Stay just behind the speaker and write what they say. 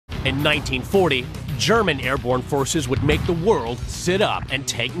In 1940, German Airborne Forces would make the world sit up and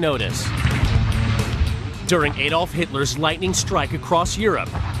take notice. During Adolf Hitler's lightning strike across Europe,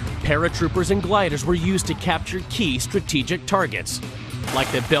 paratroopers and gliders were used to capture key strategic targets,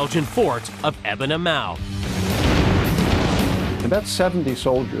 like the Belgian Fort of Eben-Emael. About 70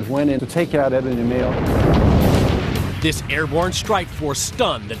 soldiers went in to take out Eben-Emael. This airborne strike force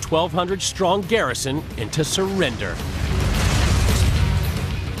stunned the 1,200-strong garrison into surrender.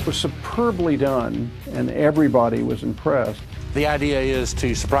 It was superbly done, and everybody was impressed. The idea is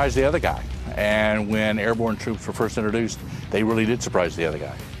to surprise the other guy, and when airborne troops were first introduced, they really did surprise the other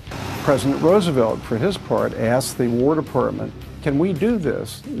guy. President Roosevelt, for his part, asked the War Department, can we do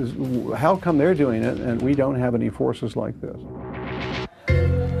this? How come they're doing it and we don't have any forces like this?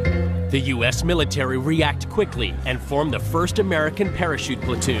 The U.S. military reacted quickly and formed the first American Parachute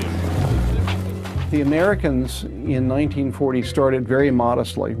Platoon. The Americans in 1940 started very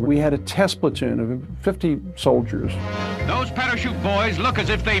modestly. We had a test platoon of 50 soldiers. Those parachute boys look as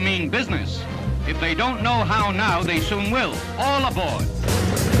if they mean business. If they don't know how now, they soon will. All aboard.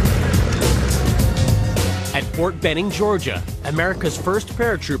 At Fort Benning, Georgia, America's first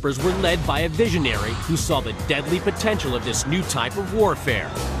paratroopers were led by a visionary who saw the deadly potential of this new type of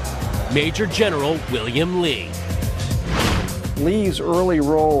warfare, Major General William Lee. Lee's early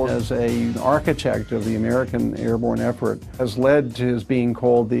role as an architect of the American airborne effort has led to his being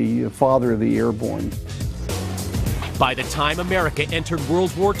called the father of the airborne. By the time America entered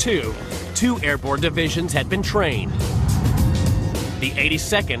World War II, 2 airborne divisions had been trained. The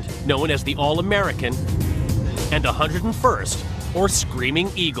 82nd, known as the All-American, and 101st, or Screaming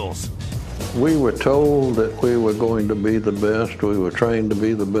Eagles. We were told that we were going to be the best, we were trained to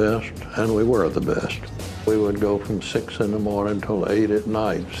be the best, and we were the best. We would go from 6 in the morning till 8 at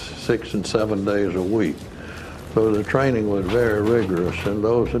night, 6 and 7 days a week. So the training was very rigorous, and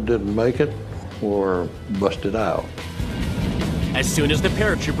those that didn't make it were busted out. As soon as the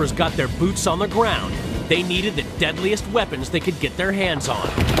paratroopers got their boots on the ground, they needed the deadliest weapons they could get their hands on.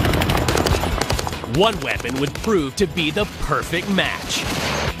 One weapon would prove to be the perfect match.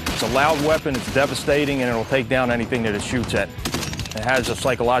 It's a loud weapon, it's devastating, and it'll take down anything that it shoots at. It has a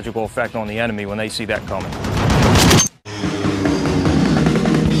psychological effect on the enemy when they see that coming.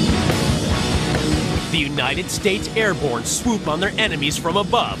 The United States Airborne swoop on their enemies from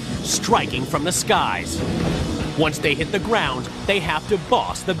above, striking from the skies. Once they hit the ground, they have to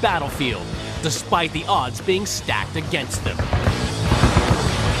boss the battlefield, despite the odds being stacked against them.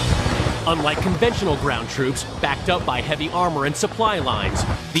 Unlike conventional ground troops, backed up by heavy armor and supply lines,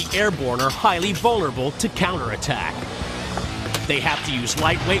 the airborne are highly vulnerable to counterattack. They have to use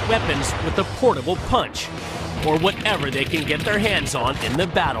lightweight weapons with a portable punch, or whatever they can get their hands on in the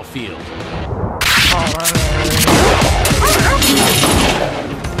battlefield.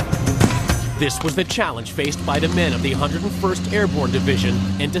 This was the challenge faced by the men of the 101st Airborne Division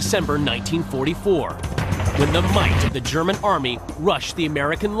in December 1944, when the might of the German army rushed the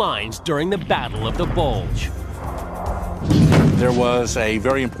American lines during the Battle of the Bulge. There was a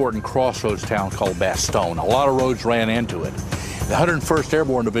very important crossroads town called Bastogne. A lot of roads ran into it. The 101st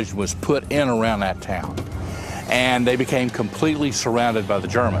Airborne Division was put in around that town, and they became completely surrounded by the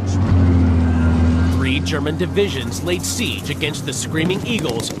Germans. 3 German divisions laid siege against the Screaming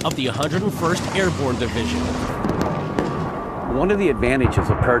Eagles of the 101st Airborne Division. One of the advantages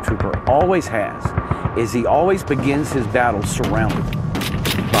a paratrooper always has is he always begins his battle surrounded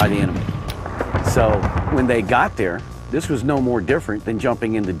by the enemy. So when they got there, this was no more different than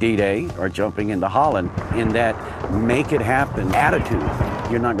jumping into D-Day or jumping into Holland in that make it happen attitude.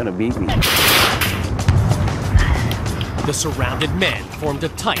 You're not going to beat me. The surrounded men formed a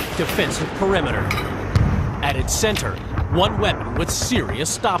tight defensive perimeter. At its center, one weapon with serious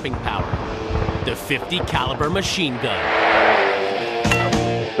stopping power, the 50 caliber machine gun.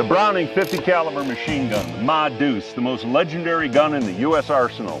 The Browning 50 caliber machine gun, the Ma Deuce, the most legendary gun in the U.S.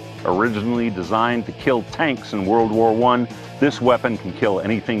 arsenal. Originally designed to kill tanks in World War I, this weapon can kill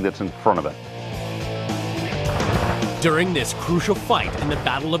anything that's in front of it. During this crucial fight in the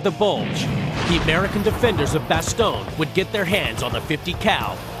Battle of the Bulge, the American defenders of Bastogne would get their hands on the 50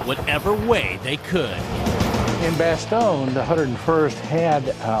 cal whatever way they could. In Bastogne, the 101st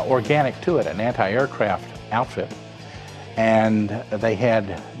had organic to it, an anti-aircraft outfit. And they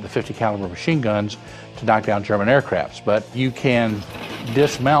had the 50 caliber machine guns to knock down German aircrafts. But you can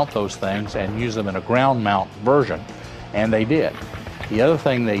dismount those things and use them in a ground mount version, and they did. The other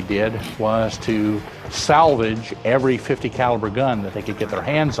thing they did was to salvage every 50 caliber gun that they could get their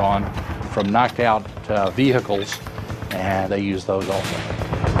hands on from knocked out vehicles, and they used those also.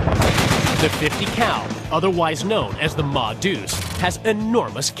 The 50 cal, otherwise known as the Ma Deuce, has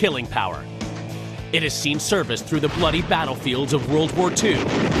enormous killing power. It has seen service through the bloody battlefields of World War II,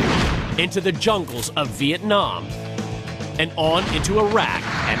 into the jungles of Vietnam, and on into Iraq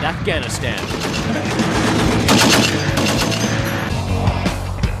and Afghanistan.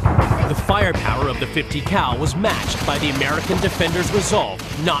 The firepower of the 50 cal was matched by the American defenders' resolve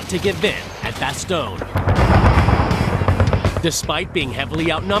not to give in at Bastogne. Despite being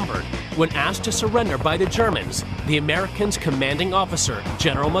heavily outnumbered, when asked to surrender by the Germans, the Americans' commanding officer,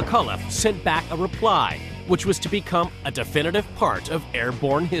 General McCulloch, sent back a reply, which was to become a definitive part of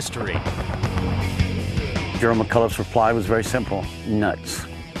airborne history. General McCulloch's reply was very simple: nuts.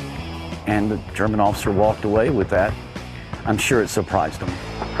 And the German officer walked away with that. I'm sure it surprised him.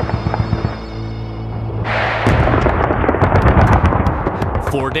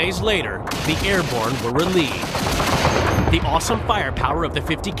 Four days later, the airborne were relieved. The awesome firepower of the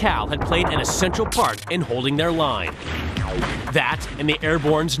 50 cal had played an essential part in holding their line. That and the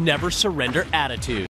airborne's never surrender attitude.